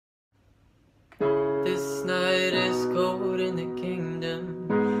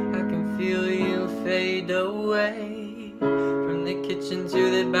rushing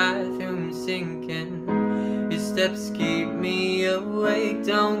to the bathroom sinking. Your steps keep me awake.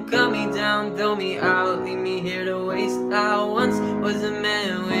 Don't cut me down, throw me out, leave me here to waste. I once was a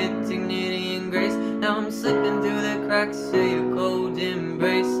man with dignity and grace. Now I'm slipping through the cracks of your cold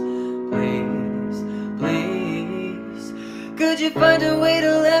embrace. Please, please, could you find a way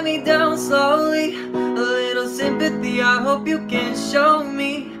to let me down slowly? A little sympathy, I hope you can show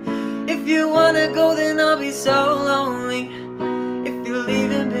me. If you wanna go, then I'll be so lonely. If you're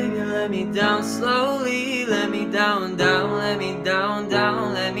leaving, baby, let me down slowly. Let me down, down, let me down,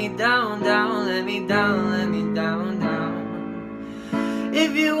 down, let me down, down, let me down, let me down, down.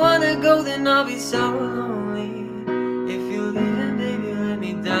 If you wanna go, then I'll be so lonely. If you're leaving, baby, let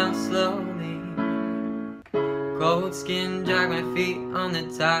me down slowly. Cold skin, drag my feet on the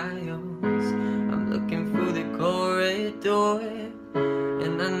tiles. I'm looking through the corridor,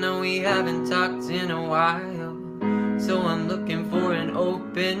 and I know we haven't talked in a while, so I'm looking for an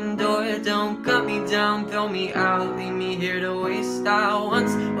open door. Don't cut me down, throw me out, leave me here to waste. I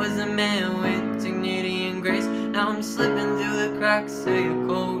once was a man with dignity and grace. Now I'm slipping through the cracks of your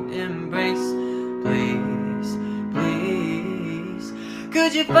cold embrace. Please, please,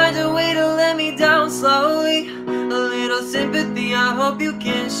 could you find a way to let me down slowly? A little sympathy, I hope you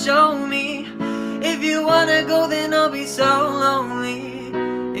can show me. If you wanna go, then I'll be so lonely.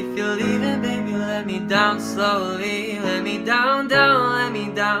 If you're leaving, baby, let me down slowly. Let me down, down, let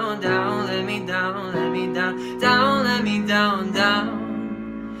me down, down, let me down, let me down, down, let me down,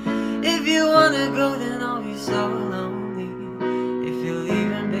 down. If you wanna go, then I'll be so lonely. If you're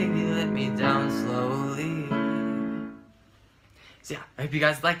leaving, baby, let me down slowly. So yeah, I hope you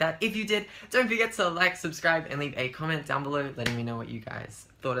guys liked that. If you did, don't forget to like, subscribe, and leave a comment down below letting me know what you guys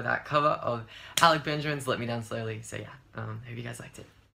thought of that cover of Alec Benjamin's Let Me Down Slowly. So yeah, hope you guys liked it.